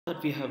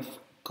That we have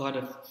got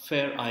a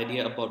fair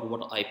idea about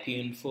what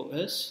IPInfo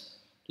is,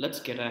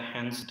 let's get our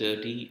hands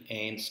dirty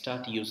and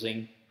start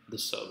using the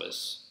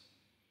service.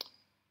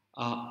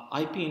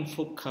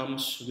 IPInfo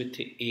comes with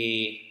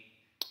a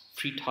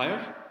free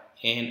tier,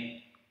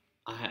 and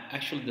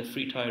actually the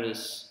free tier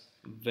is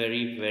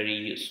very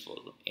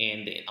useful,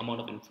 and the amount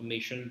of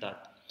information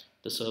that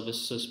the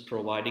service is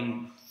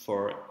providing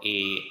for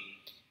a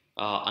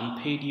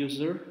unpaid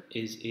user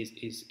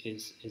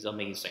is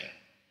amazing.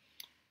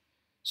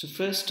 So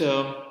first,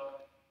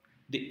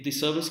 the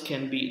service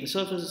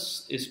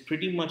is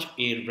pretty much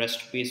a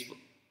REST-based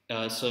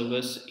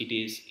service. It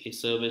is a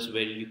service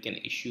where you can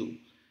issue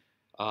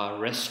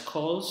REST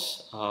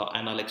calls,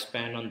 and I'll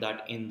expand on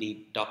that in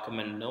the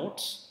document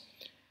notes.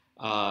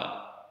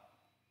 Uh,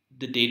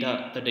 the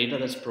data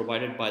that's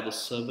provided by the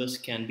service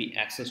can be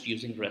accessed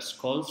using REST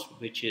calls,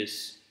 which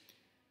is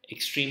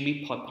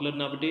extremely popular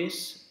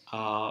nowadays.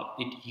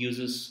 It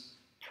uses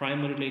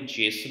primarily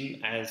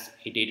JSON as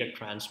a data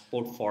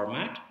transport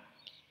format.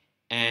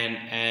 And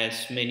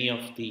as many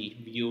of the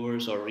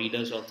viewers or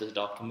readers of this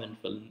document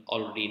will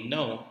already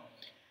know,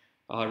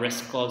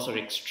 REST calls are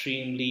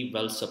extremely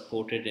well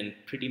supported in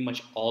pretty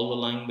much all the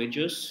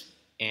languages,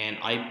 and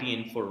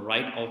IPInfo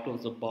right out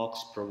of the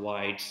box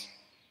provides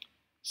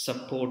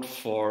support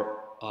for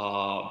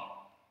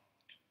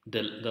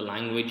the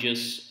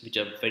languages which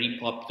are very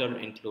popular,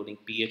 including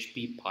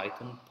PHP,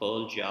 Python,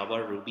 Perl,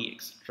 Java, Ruby,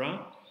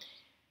 etc.,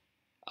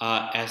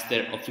 as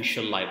their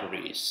official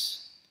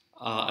libraries.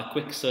 A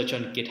quick search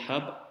on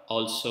GitHub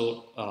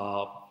also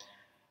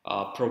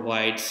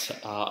provides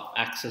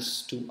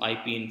access to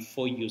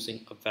IPInfo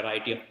using a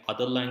variety of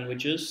other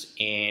languages,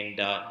 and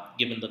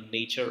given the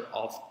nature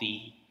of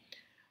the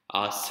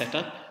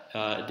setup,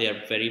 they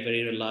are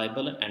very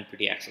reliable and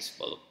pretty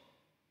accessible.